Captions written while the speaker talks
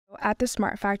at the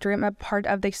Smart Factory, I'm a part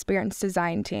of the experience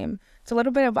design team. So a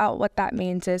little bit about what that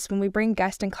means is when we bring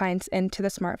guests and clients into the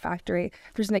Smart Factory,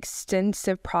 there's an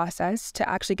extensive process to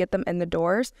actually get them in the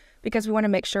doors, because we want to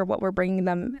make sure what we're bringing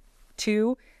them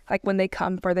to, like when they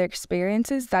come for their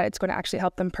experiences, that it's going to actually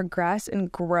help them progress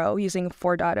and grow using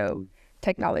 4.0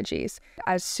 technologies.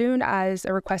 As soon as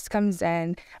a request comes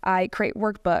in, I create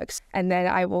workbooks, and then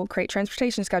I will create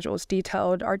transportation schedules,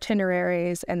 detailed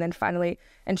itineraries, and then finally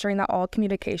ensuring that all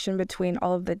communication between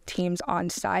all of the teams on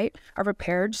site are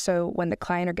prepared, so when the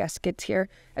client or guest gets here,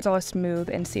 it's all a smooth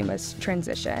and seamless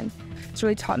transition. It's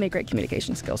really taught me great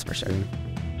communication skills for sure.